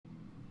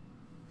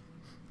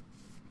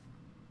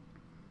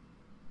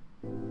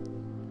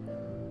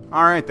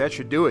Alright, that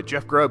should do it.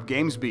 Jeff Grubb,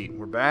 Games Beat.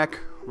 We're back.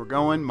 We're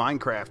going.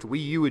 Minecraft,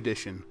 Wii U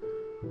Edition.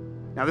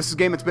 Now, this is a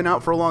game that's been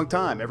out for a long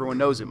time. Everyone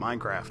knows it,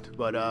 Minecraft.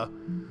 But,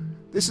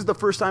 this is the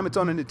first time it's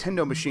on a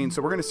Nintendo machine,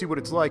 so we're going to see what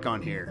it's like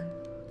on here.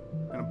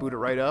 I'm going to boot it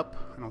right up.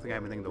 I don't think I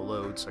have anything to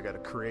load, so I got to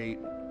create,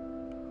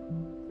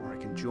 or I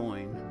can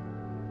join.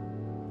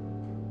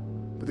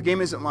 But the game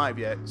isn't live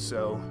yet,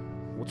 so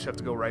we'll just have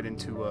to go right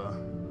into,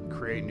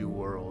 create new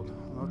world.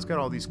 Well, it's got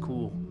all these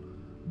cool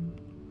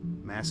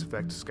Mass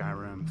Effect,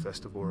 Skyrim,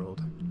 Festive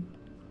World.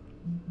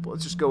 But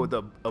let's just go with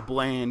a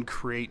bland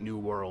create new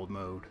world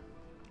mode.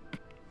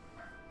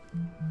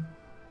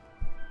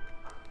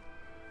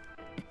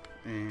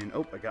 And,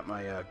 oh, I got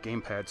my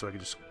gamepad so I can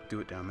just do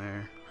it down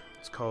there.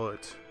 Let's call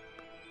it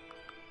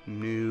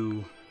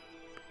New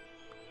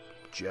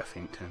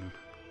Jeffington.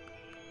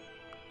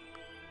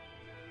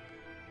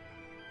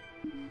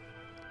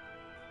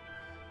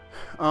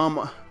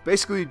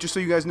 Basically, just so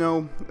you guys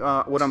know,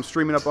 what I'm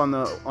streaming up on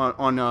the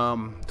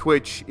on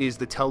Twitch is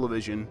the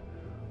television,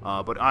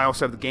 but I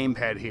also have the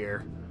gamepad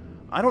here.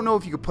 I don't know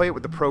if you could play it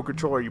with the Pro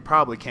Controller. You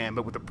probably can,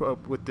 but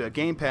with the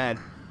gamepad,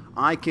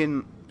 I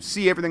can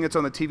see everything that's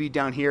on the TV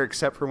down here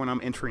except for when I'm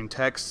entering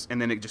text,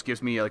 and then it just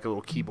gives me like a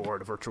little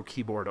keyboard, a virtual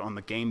keyboard on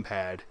the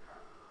gamepad,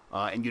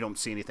 and you don't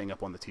see anything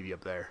up on the TV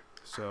up there.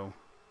 So,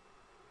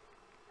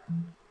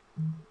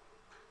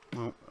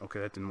 well, okay,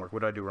 that didn't work. What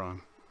did I do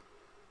wrong?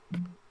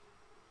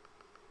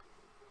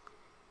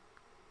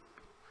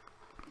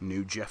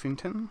 New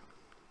Jeffington?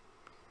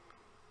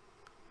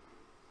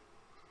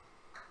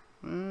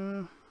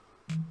 Let's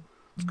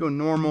go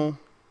normal.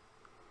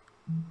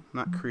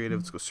 Not creative.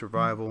 Let's go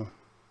survival.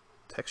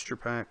 Texture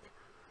pack.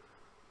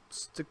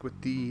 Stick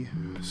with the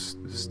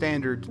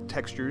standard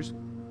textures.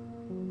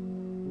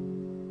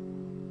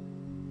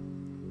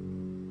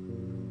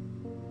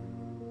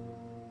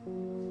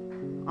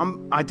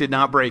 I did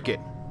not break it.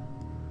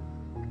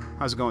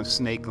 How's it going,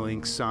 Snake,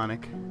 Link,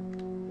 Sonic?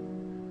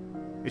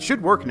 It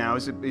should work now.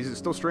 Is it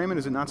still streaming?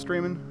 Is it not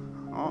streaming?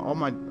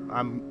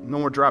 No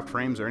more dropped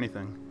frames or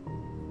anything.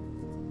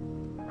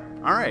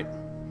 All right,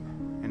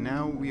 and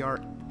now we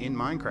are in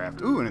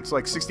Minecraft. Ooh, and it's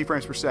like 60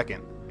 frames per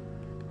second.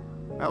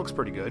 That looks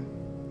pretty good.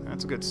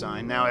 That's a good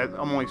sign. Now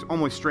I'm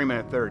only streaming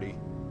at 30,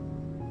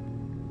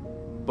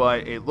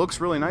 but it looks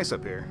really nice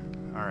up here.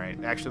 All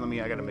right,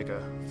 actually, I gotta make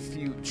a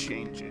few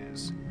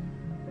changes.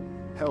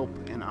 Help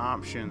and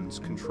options,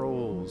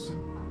 controls.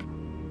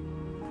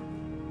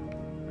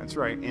 That's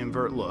right,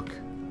 invert look.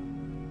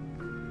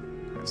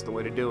 That's the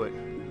way to do it.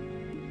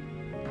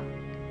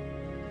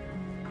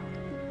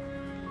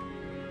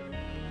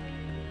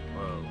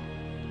 Whoa.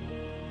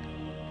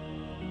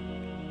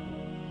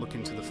 Look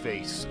into the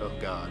face of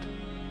God.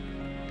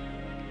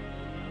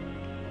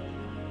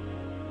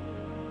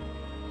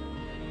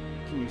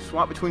 Can you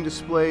swap between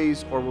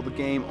displays, or will the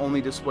game only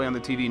display on the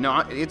TV? No,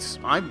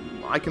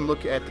 I can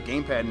look at the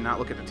gamepad and not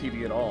look at the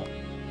TV at all.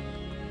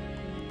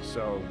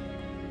 So,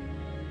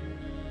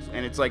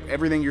 and it's like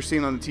everything you're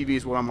seeing on the TV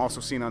is what I'm also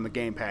seeing on the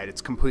gamepad.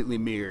 It's completely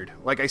mirrored.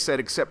 Like I said,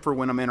 except for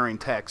when I'm entering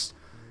text,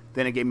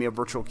 then it gave me a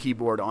virtual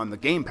keyboard on the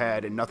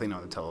gamepad and nothing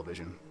on the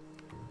television.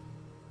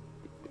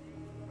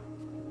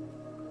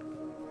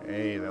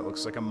 Hey, that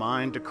looks like a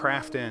mine to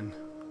craft in.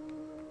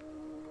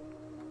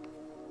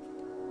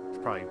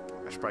 I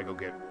should probably go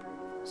get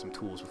some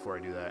tools before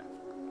I do that.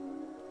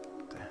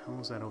 What the hell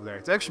is that over there?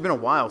 It's actually been a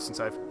while since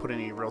I've put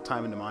any real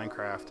time into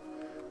Minecraft.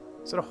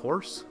 Is that a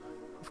horse?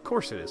 Of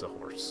course it is a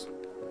horse.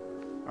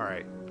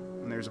 Alright,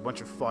 and there's a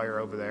bunch of fire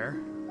over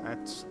there.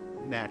 That's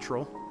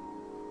natural.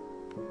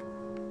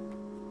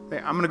 Hey,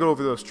 I'm gonna go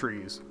over those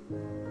trees.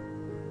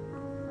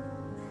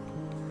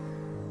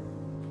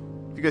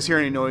 If you guys hear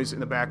any noise in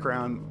the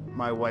background,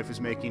 my wife is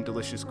making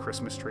delicious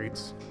Christmas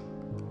treats.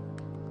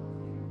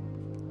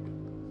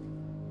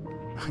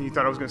 You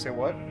thought I was gonna say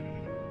what?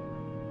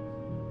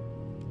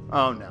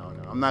 Oh no,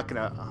 I'm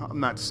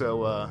not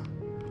so oh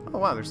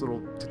wow, there's little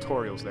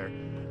tutorials there.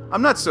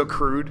 I'm not so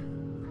crude.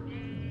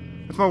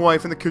 That's my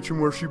wife in the kitchen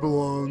where she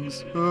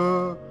belongs.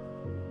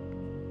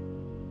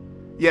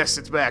 Yes,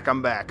 it's back.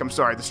 I'm back. I'm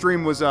sorry. The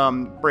stream was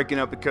breaking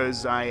up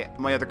because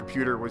my other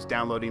computer was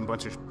downloading a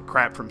bunch of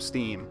crap from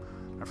Steam.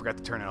 I forgot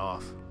to turn it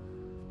off.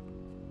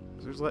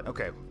 There's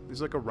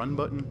like a run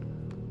button.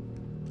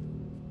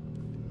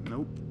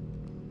 Nope.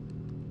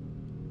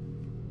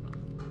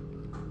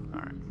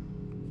 Alright.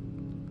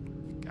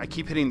 I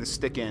keep hitting the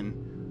stick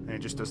in and it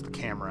just does the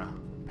camera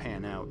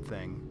pan out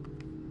thing.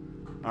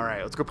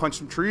 Alright, let's go punch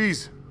some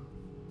trees.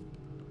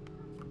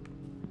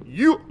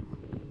 You.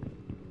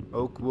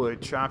 Oak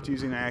wood chopped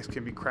using an axe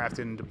can be crafted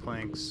into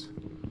planks.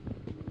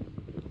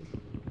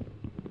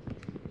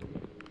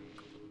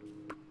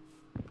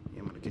 Yeah,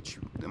 I'm gonna get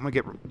you. I'm gonna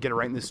get it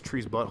right in this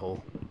tree's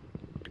butthole.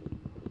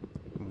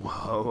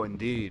 Whoa,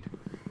 indeed.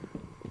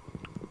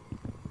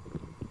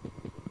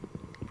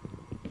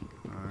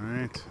 All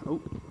right.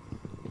 Oh,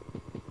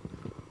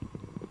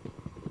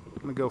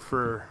 I'm gonna go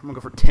for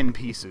 10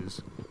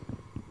 pieces.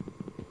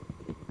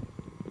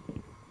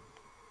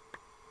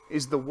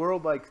 Is the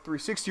world like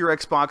 360 or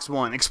Xbox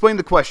One? Explain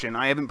the question.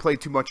 I haven't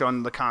played too much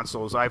on the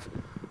consoles. I've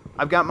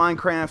got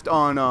Minecraft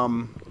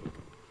on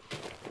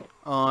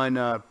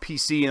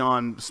PC and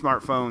on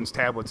smartphones,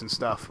 tablets, and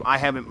stuff. I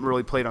haven't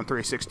really played on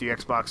 360,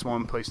 Xbox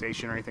One,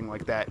 PlayStation, or anything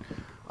like that.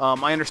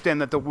 I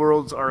understand that the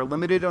worlds are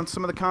limited on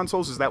some of the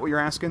consoles. Is that what you're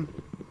asking?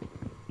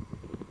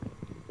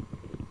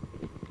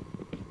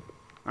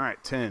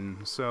 Alright, 10.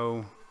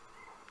 So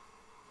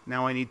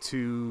now I need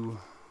to...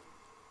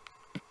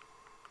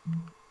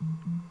 I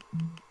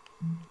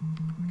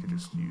could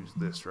just use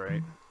this,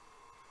 right?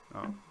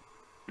 Oh.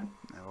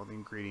 Now all the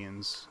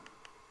ingredients.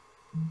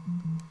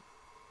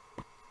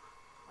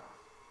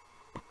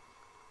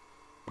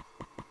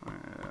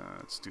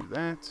 Let's do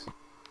that.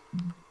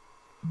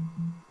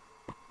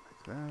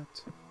 Like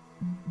that.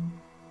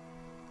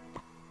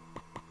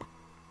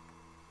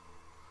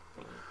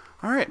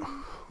 Alright,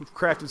 we've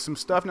crafted some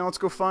stuff. Now let's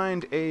go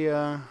find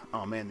a,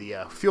 oh man,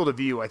 the field of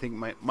view I think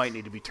might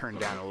need to be turned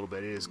down a little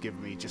bit. It is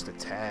giving me just a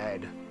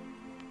tad,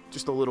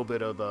 just a little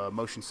bit of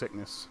motion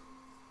sickness.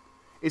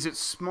 Is it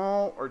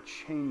small or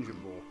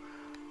changeable?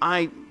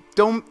 I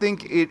don't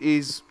think it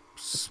is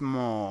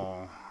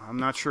small. I'm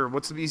not sure.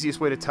 What's the easiest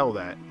way to tell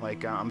that?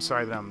 Like, I'm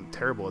sorry that I'm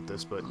terrible at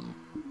this, but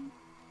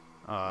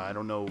I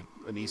don't know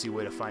an easy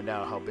way to find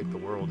out how big the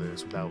world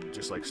is without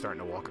just, like, starting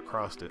to walk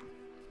across it.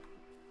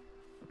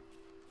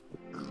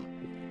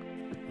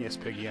 Yes,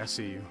 Piggy, I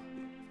see you.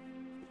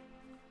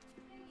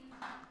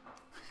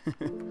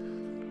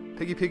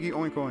 Piggy, piggy,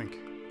 oink, oink.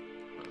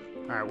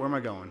 Alright, where am I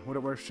going?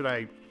 Where should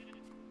I...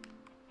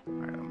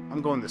 Alright,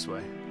 I'm going this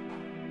way.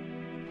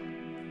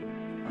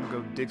 I'm gonna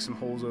go dig some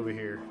holes over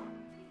here.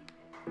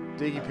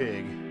 Diggy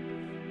pig.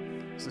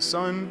 Is the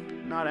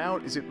sun not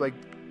out? Is it like...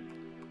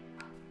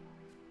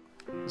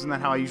 Isn't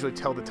that how I usually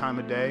tell the time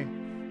of day?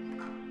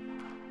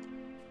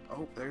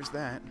 Oh, there's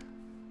that.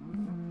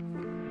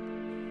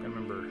 I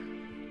remember...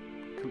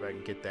 Come back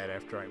and get that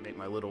after I make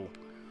my little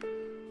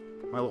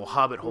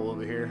hobbit hole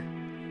over here.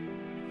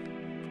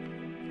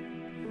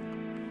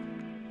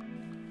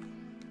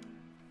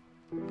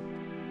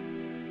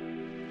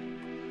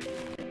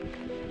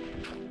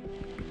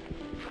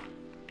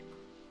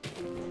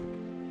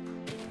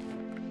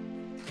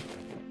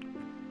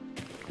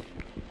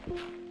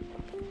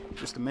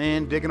 Just a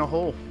man digging a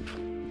hole.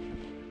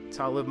 That's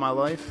how I live my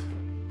life.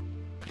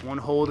 One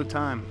hole at a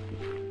time.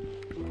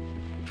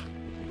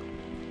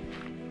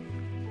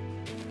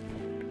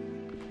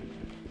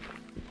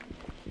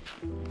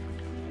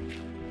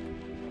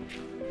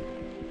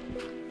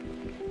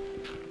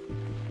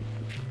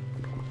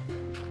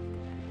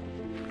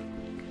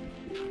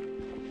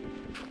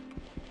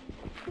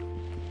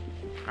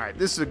 Alright,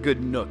 this is a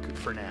good nook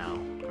for now.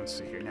 Let's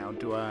see here. Now,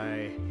 do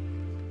I...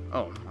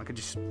 Oh, I could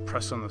just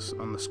press on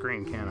the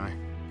screen, can't I?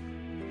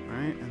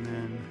 Alright, and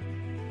then...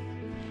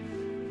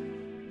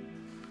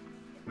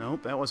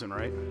 Nope, that wasn't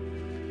right.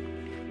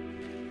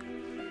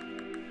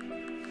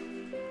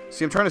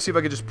 See, I'm trying to see if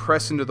I could just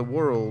press into the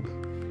world,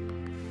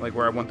 like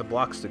where I want the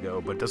blocks to go,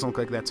 but it doesn't look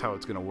like that's how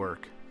it's going to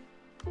work.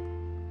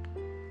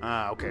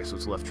 Ah, okay, so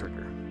it's left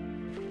trigger.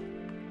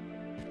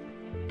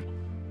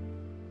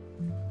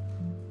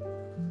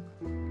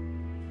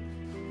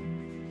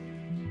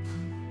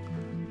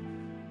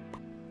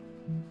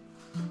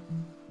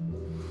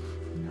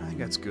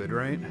 That's good,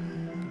 right?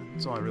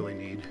 That's all I really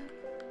need.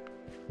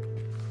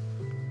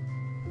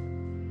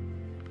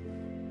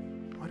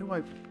 Why do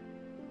I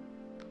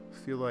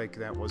feel like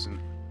that wasn't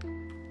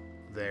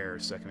there a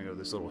second ago,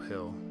 this little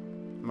hill?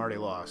 I'm already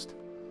lost.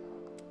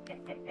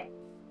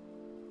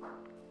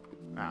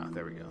 Ah,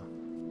 there we go.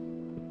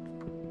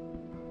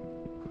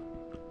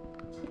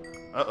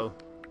 Uh-oh.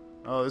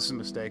 Oh, this is a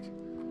mistake.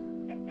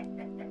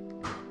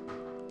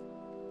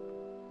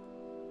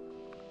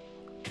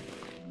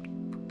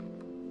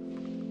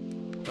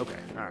 Okay,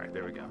 alright,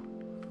 there we go.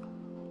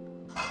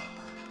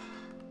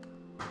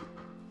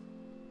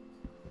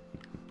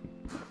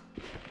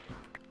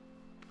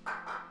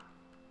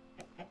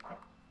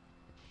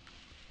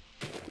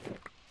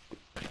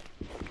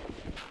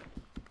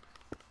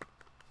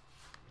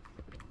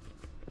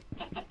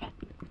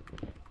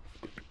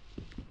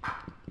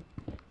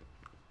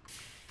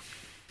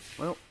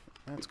 Well,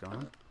 that's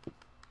gone.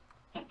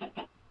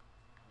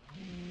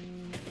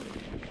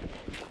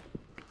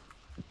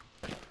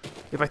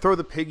 If I throw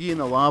the piggy in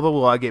the lava,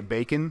 will I get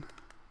bacon?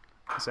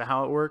 Is that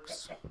how it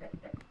works?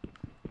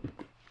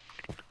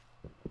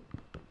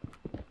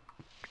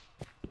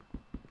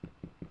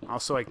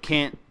 Also, I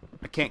can't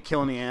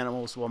kill any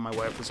animals while my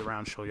wife is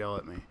around. She'll yell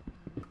at me.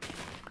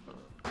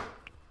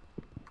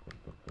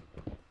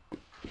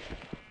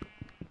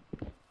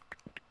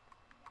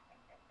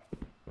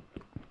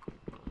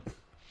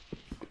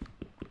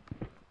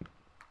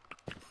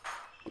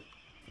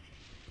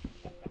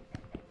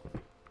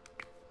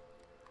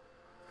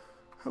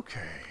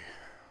 Okay.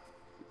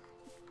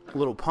 A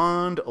little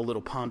pond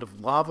of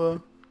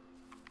lava.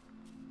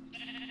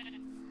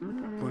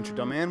 Bunch of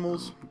dumb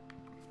animals.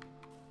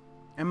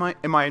 And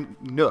my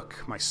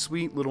nook, my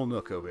sweet little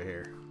nook over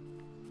here.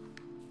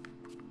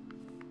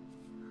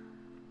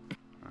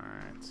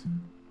 Alright.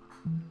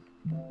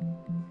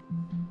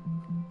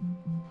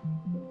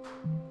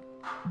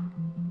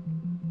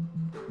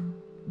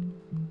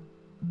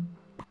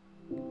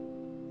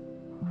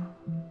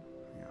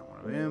 Got one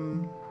of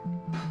them.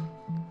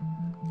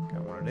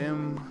 Got one of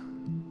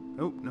them.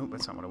 Oh, nope,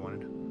 that's not what I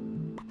wanted.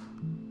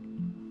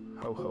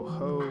 Ho, ho,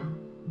 ho.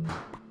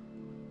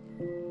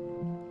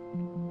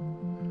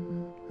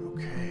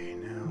 Okay,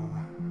 now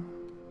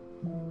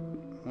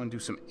I want to do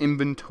some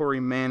inventory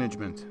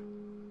management.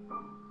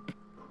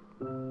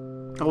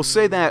 I will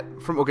say that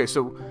from... Okay,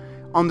 so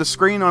on the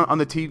screen on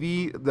the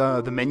TV,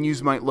 the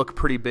menus might look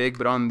pretty big,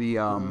 but on the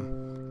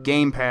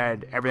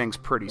gamepad, everything's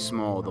pretty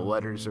small. The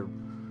letters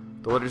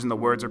and the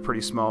words are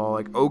pretty small.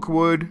 Like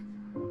Oakwood,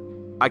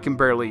 I can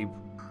barely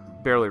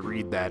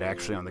read that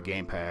actually on the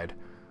gamepad.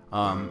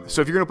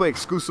 So if you're gonna play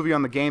exclusively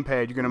on the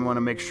gamepad, you're gonna want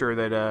to make sure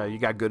that you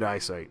got good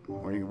eyesight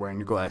when you're wearing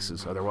your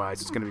glasses.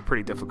 Otherwise, it's gonna be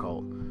pretty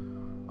difficult.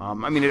 I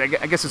mean,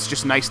 I guess it's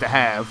just nice to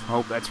have.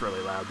 Oh, that's really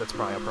loud. That's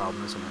probably a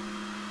problem, isn't it?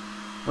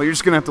 Well, you're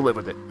just gonna have to live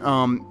with it.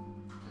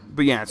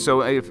 But yeah, so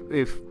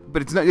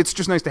but it's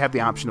just nice to have the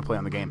option to play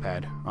on the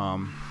gamepad.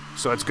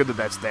 So it's good that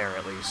that's there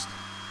at least.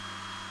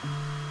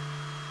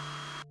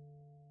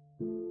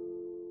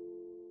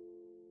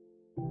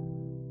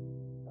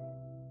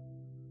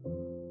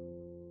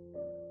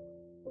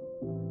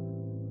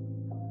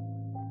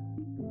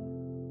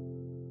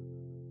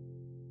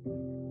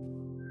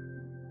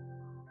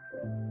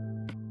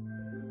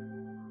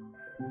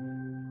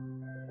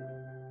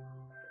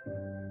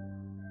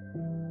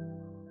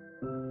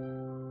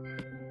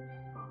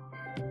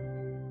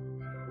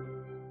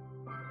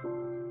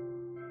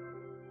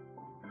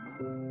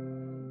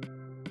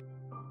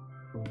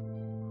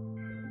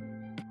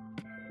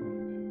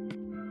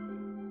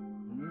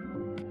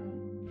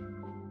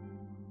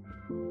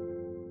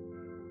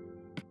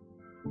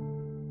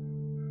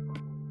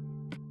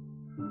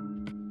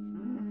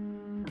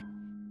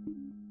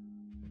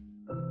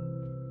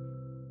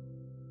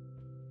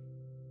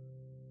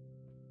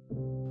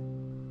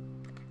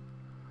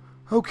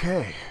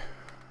 Okay.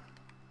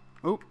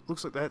 Oh,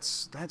 looks like that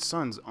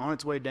sun's on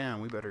its way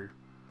down. We better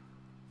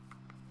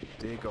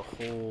dig a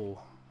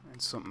hole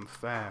and something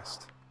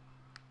fast.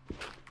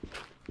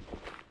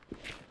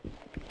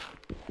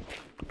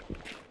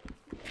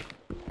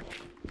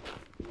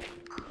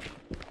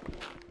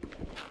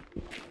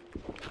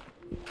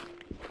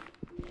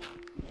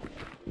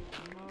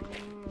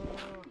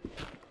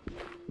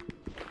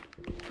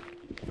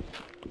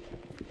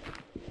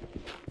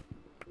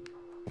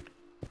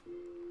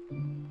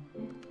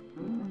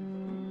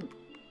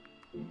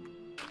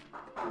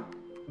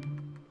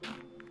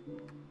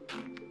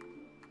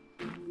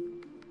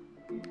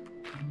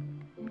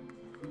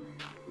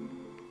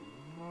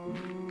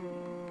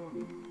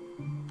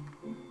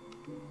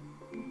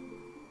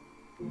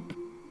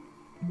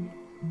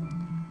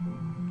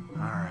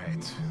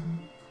 Alright.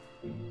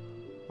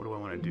 What do I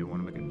want to do? I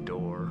want to make a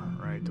door,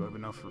 right? Do I have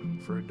enough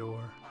for a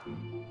door?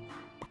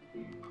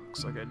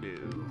 Looks like I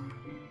do.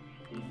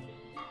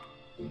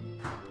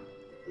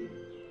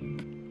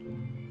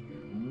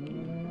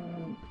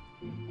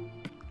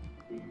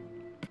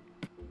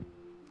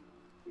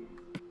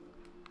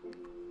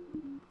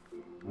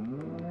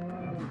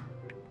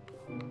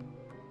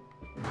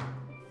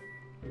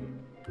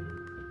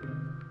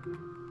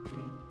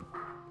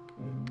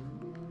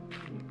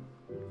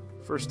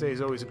 First day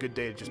is always a good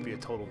day to just be a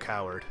total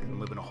coward and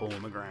live in a hole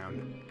in the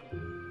ground.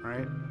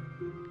 Right?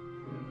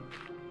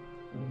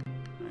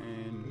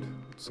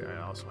 And let's see,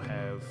 I also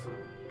have...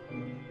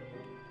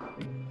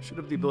 I should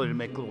have the ability to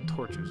make little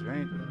torches,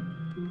 right?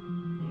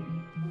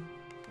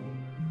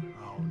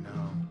 Oh no.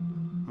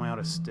 Am I out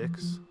of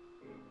sticks?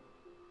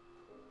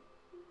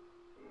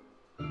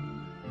 Well,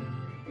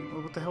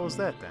 what the hell is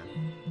that then?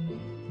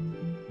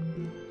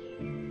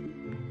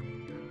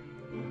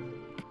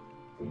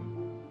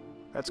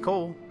 That's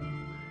coal.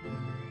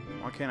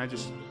 Why can't I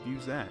just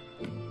use that?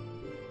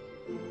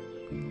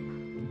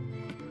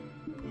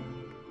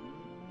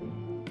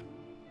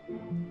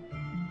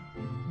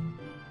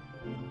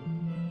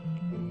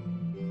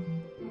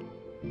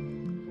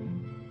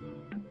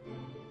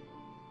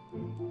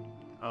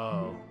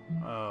 Oh,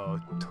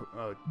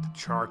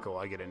 charcoal,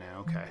 I get it now,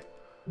 okay.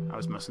 I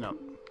was messing up.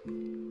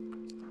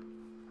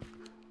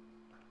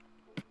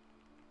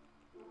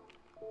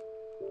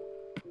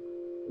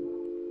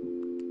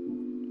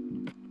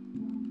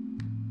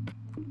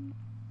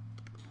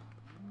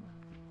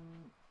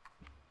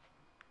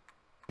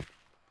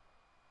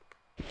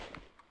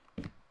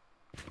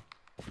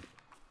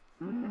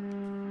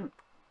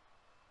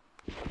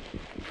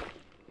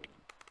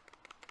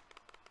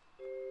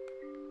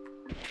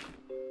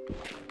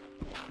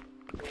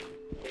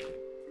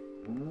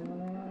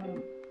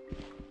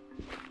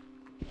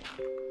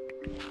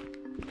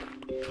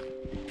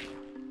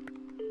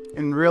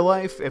 In real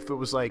life, if it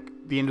was like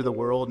the end of the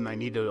world and I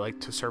need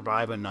to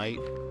survive a night,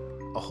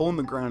 a hole in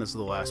the ground is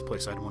the last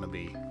place I'd want to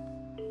be.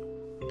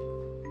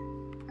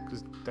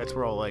 Because that's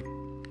where all like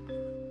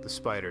the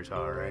spiders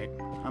are, right?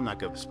 I'm not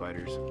good with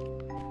spiders.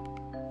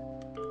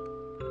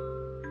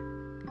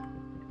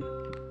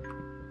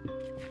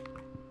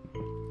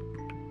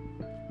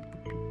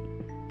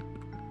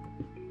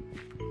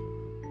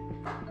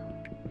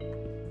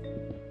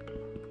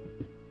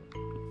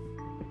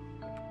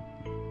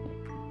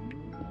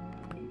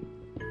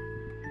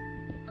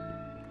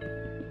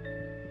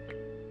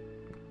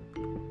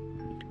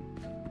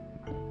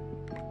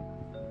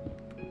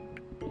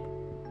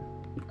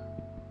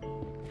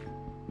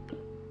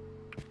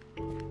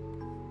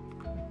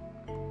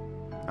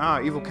 Ah,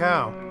 evil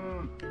cow.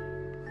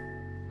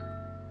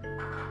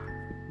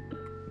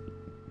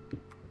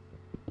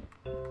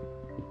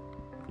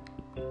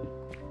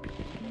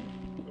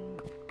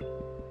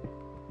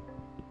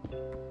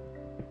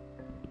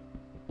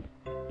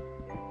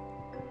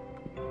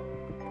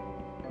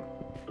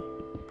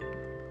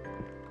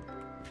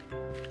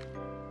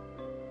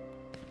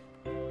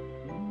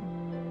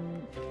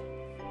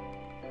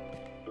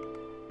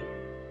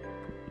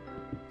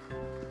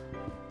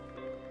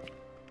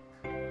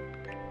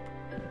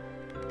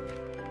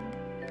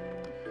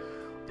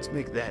 Let's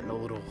make that in a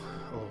little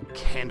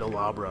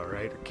candelabra,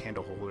 right? Or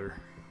candle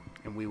holder.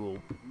 And we will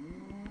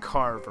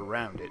carve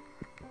around it.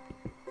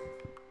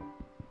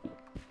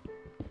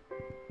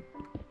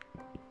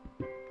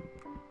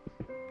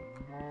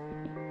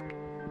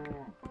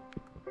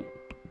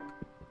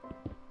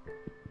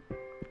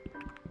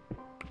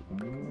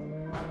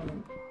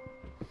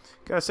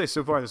 Gotta say,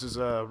 so far, this is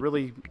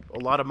really a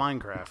lot of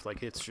Minecraft.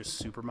 Like, it's just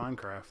super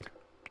Minecraft.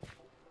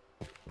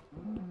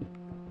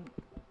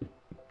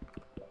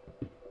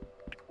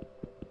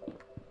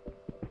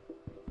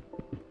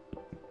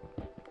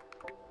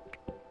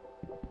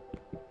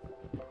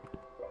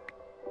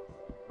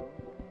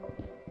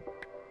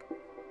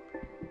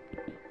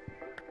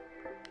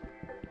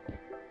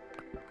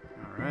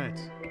 Alright.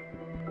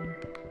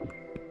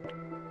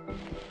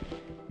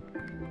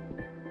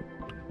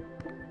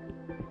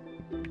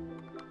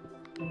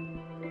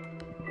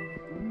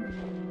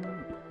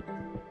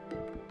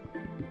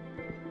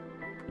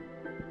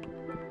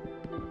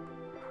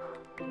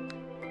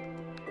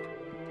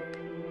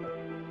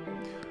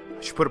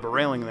 I should put up a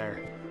railing there.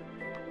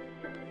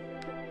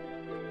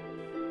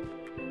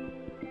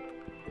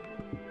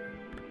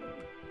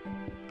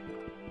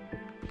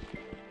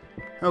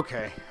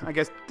 Okay, I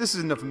guess this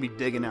is enough of me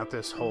digging out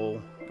this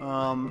hole.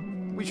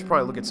 We should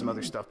probably look at some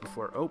other stuff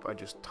before... Oh, I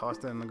just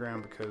tossed that on the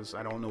ground because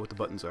I don't know what the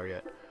buttons are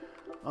yet.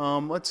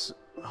 Let's...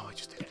 Oh, I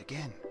just did it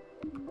again.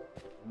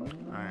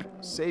 Alright,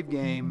 save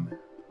game.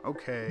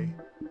 Okay.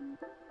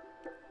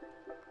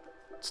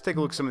 Let's take a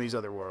look at some of these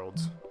other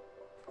worlds.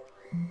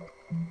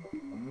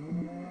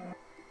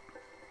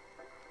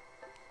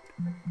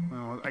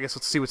 Well, I guess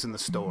let's see what's in the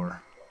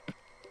store.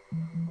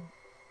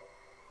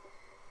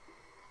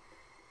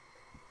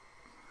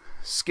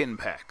 Skin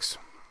packs.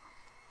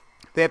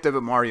 They have to have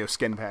a Mario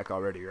skin pack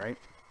already, right?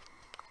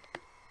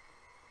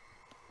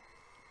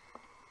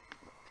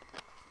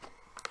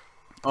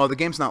 Oh, the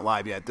game's not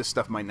live yet. This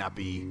stuff might not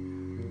be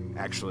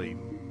actually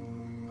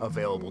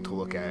available to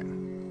look at.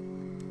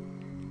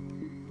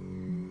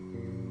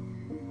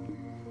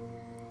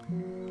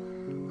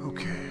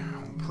 Okay,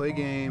 we'll play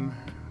game,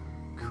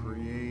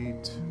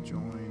 create,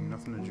 join,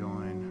 nothing to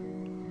join.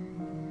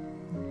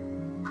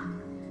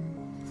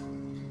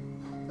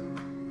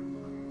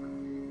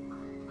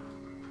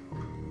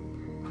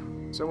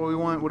 So what we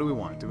want? What do we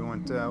want? Do we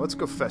want? Let's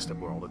go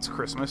Festive World. It's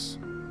Christmas.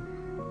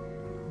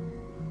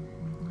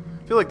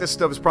 I feel like this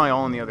stuff is probably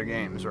all in the other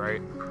games,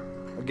 right?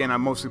 Again,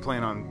 I'm mostly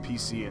playing on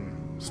PC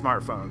and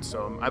smartphones,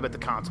 so I bet the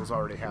consoles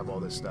already have all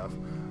this stuff.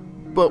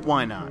 But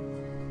why not?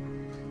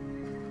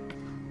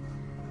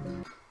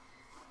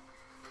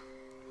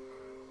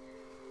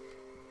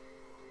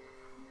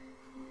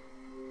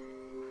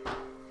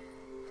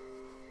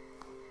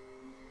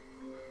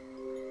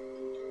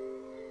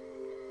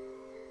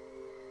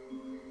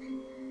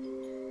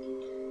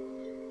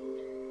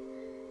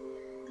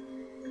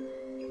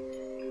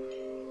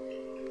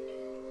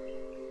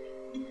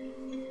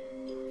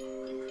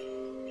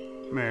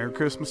 Merry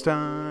Christmas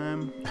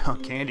time. Oh,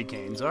 candy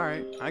canes.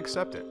 Alright, I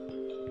accept it.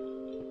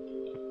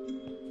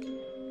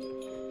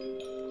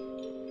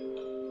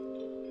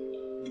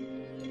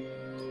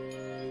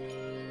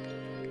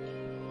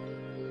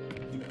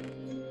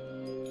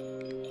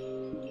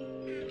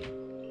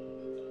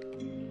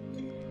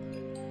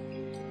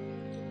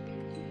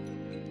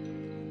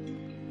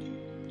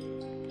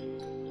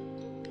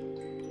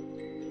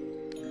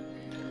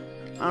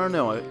 I don't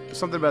know.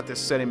 Something about this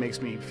setting makes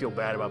me feel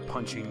bad about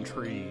punching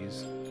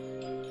trees.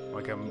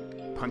 Like I'm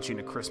punching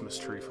a Christmas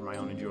tree for my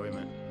own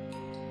enjoyment.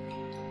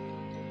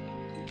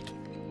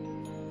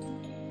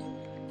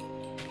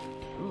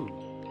 Ooh.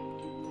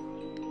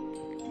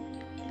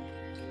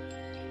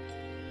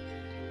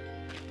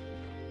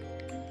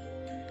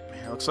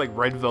 Man, it looks like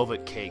red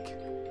velvet cake.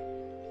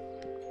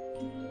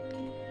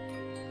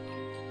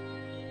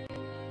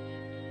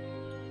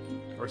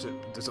 Or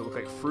does it look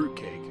like fruit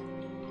cake?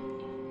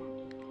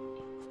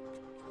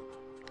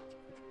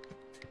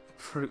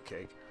 Fruit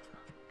cake.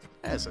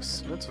 That's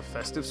a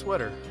festive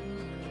sweater.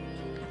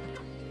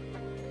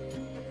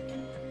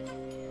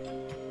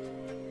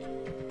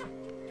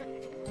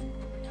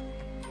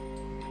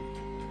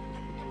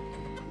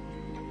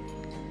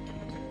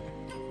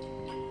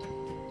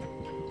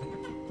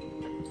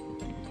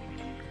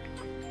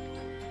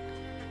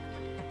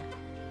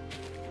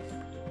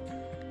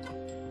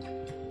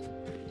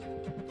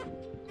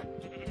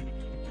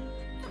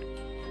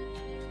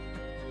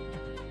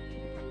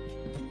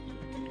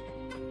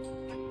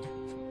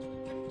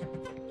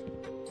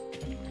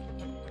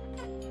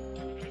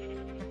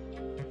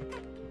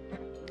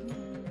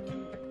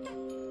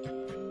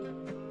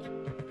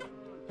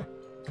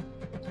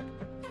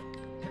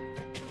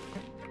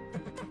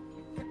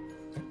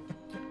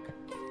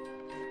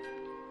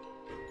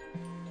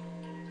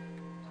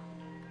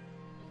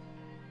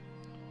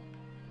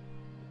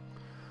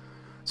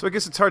 So I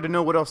guess it's hard to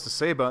know what else to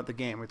say about the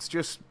game. It's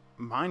just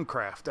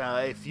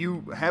Minecraft. If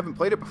you haven't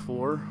played it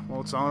before, well,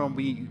 it's on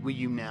Wii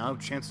U now.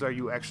 Chances are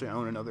you actually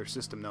own another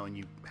system, though, and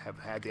you have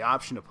had the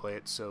option to play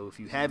it. So if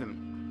you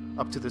haven't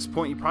up to this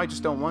point, you probably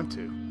just don't want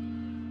to.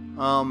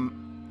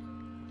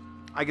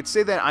 I could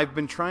say that I've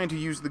been trying to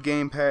use the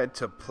gamepad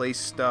to place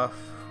stuff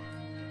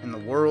in the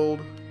world.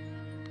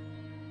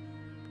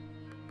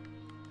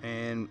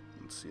 And,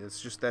 let's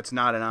see, that's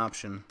not an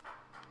option.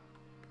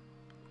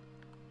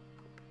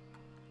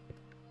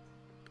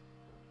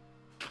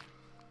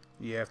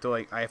 You have to,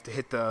 I have to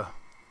hit the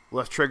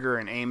left trigger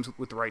and aim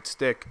with the right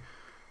stick.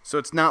 So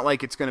it's not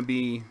like it's going to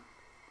be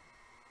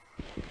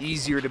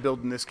easier to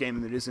build in this game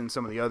than it is in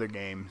some of the other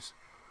games.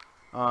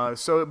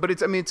 But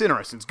it's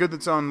interesting. It's good that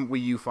it's on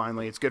Wii U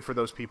finally. It's good for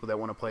those people that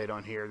want to play it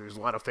on here. There's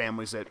a lot of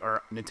families that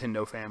are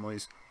Nintendo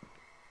families.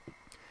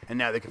 And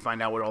now they can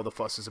find out what all the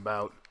fuss is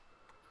about.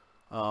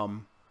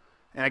 And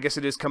I guess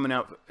it is coming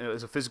out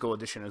as a physical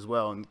edition as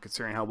well, and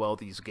considering how well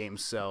these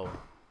games sell,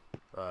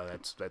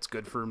 that's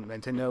good for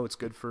Nintendo. It's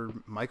good for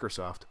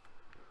Microsoft.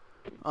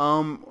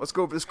 Let's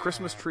go over this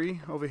Christmas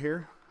tree over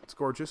here. It's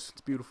gorgeous.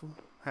 It's beautiful.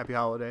 Happy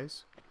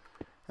holidays.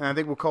 And I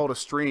think we'll call it a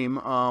stream.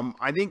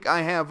 I think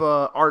I have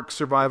Ark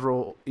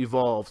Survival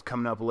Evolved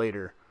coming up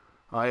later.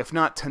 If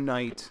not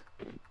tonight,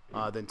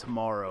 then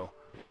tomorrow.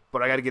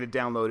 But I got to get it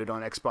downloaded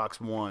on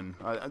Xbox One.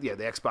 Yeah,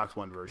 the Xbox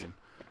One version.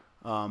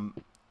 And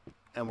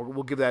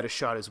we'll give that a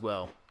shot as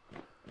well.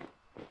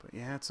 But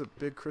yeah, it's a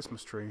big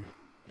Christmas tree.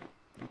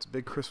 It's a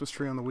big Christmas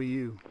tree on the Wii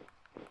U.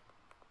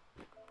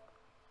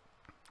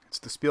 It's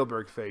the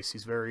Spielberg face.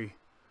 He's very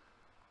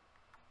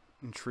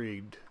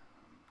intrigued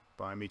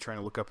by me trying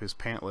to look up his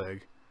pant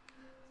leg.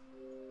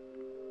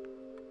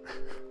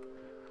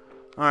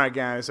 Alright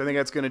guys, I think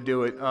that's going to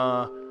do it.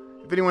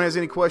 If anyone has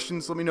any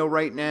questions, let me know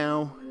right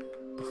now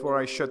before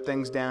I shut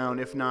things down.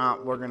 If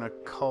not, we're going to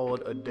call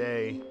it a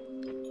day.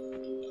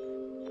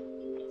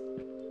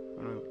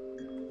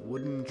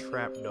 Wooden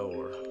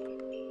trapdoor.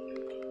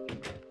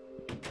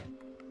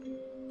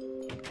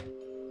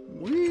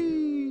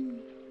 Whee!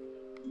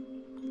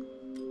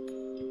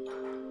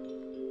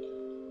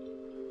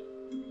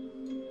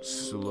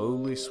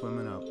 Slowly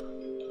swimming up.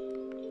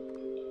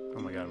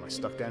 Oh my god, am I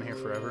stuck down here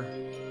forever?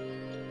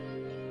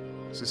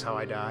 Is this how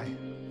I die?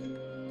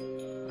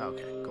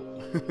 Okay,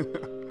 cool.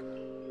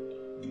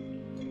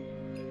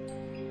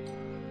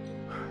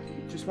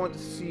 Just wanted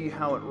to see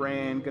how it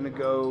ran. Gonna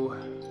go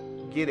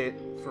get it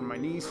for my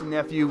niece and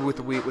nephew with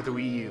the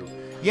Wii U.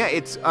 Yeah,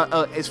 it's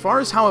as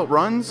far as how it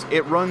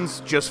runs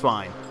just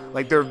fine.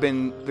 Like there's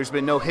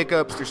been no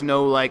hiccups. There's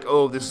no like,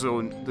 oh, this is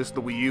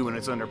the Wii U and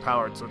it's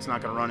underpowered, so it's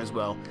not gonna run as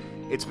well.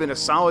 It's been a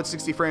solid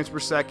 60 frames per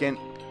second.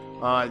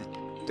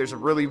 There's a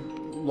really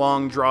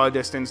long draw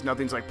distance.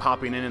 Nothing's like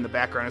popping in the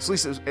background. At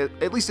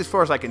least as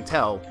far as I can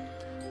tell,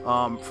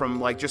 from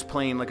like just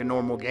playing like a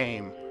normal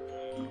game.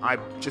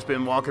 I've just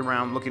been walking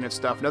around looking at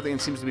stuff. Nothing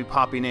seems to be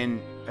popping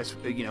in, as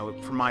you know,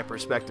 from my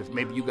perspective.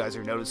 Maybe you guys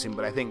are noticing,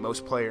 but I think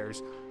most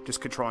players just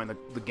controlling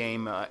the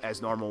game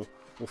as normal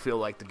will feel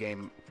like the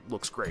game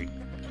looks great.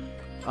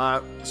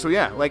 So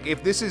yeah, like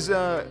if this is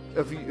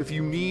if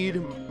you need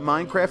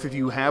Minecraft, if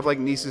you have like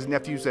nieces and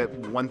nephews that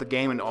want the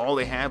game and all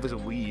they have is a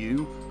Wii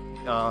U,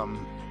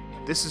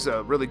 this is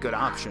a really good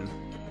option.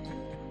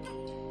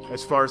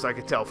 As far as I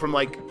could tell from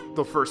like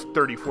the first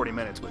 30-40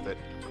 minutes with it.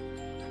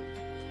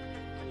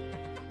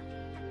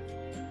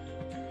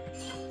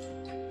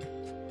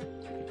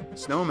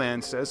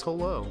 Snowman says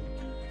hello.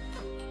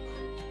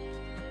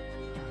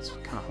 That's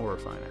kind of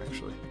horrifying,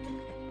 actually.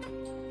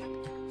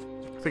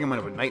 I think I'm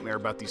gonna have a nightmare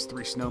about these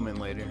 3 snowmen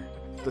later.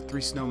 The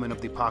 3 snowmen of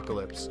the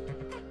apocalypse.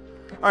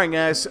 Alright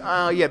guys,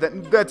 yeah,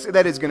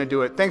 that is gonna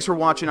do it. Thanks for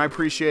watching, I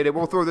appreciate it.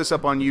 We'll throw this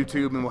up on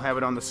YouTube and we'll have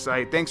it on the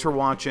site. Thanks for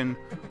watching.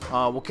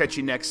 We'll catch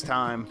you next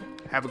time.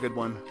 Have a good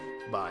one.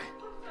 Bye.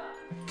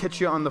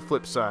 Catch you on the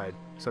flip side,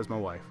 says my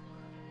wife.